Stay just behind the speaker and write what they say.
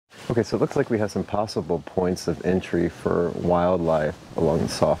Okay, so it looks like we have some possible points of entry for wildlife along the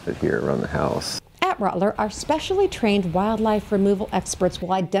soffit here around the house. At Rottler, our specially trained wildlife removal experts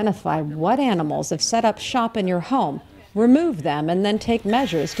will identify what animals have set up shop in your home, remove them, and then take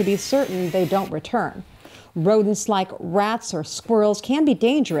measures to be certain they don't return. Rodents like rats or squirrels can be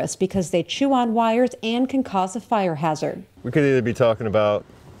dangerous because they chew on wires and can cause a fire hazard. We could either be talking about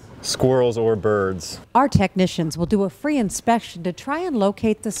squirrels or birds. Our technicians will do a free inspection to try and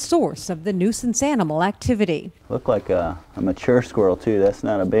locate the source of the nuisance animal activity. Look like a mature squirrel too. That's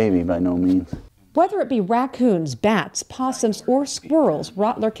not a baby by no means. Whether it be raccoons, bats, possums, or squirrels,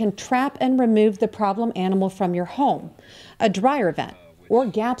 Rottler can trap and remove the problem animal from your home. A dryer vent or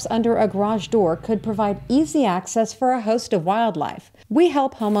gaps under a garage door could provide easy access for a host of wildlife. We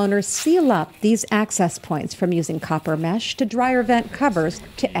help homeowners seal up these access points, from using copper mesh to dryer vent covers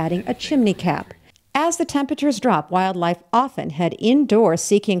to adding a chimney cap. As the temperatures drop, wildlife often head indoors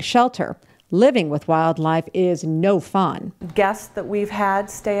seeking shelter. Living with wildlife is no fun. Guests that we've had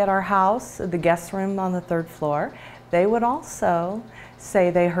stay at our house, the guest room on the 3rd floor, they would also say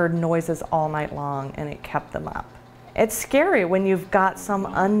they heard noises all night long and it kept them up. It's scary when you've got some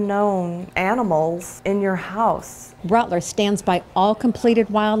unknown animals in your house. Rottler stands by all completed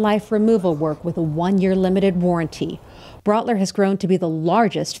wildlife removal work with a 1-year limited warranty. Rottler has grown to be the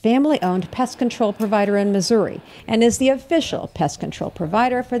largest family-owned pest control provider in Missouri and is the official pest control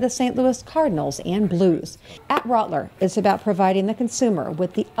provider for the St. Louis Cardinals and Blues. At Rottler, it's about providing the consumer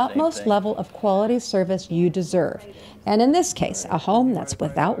with the utmost level of quality service you deserve, and in this case, a home that's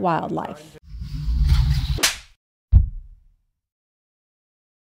without wildlife.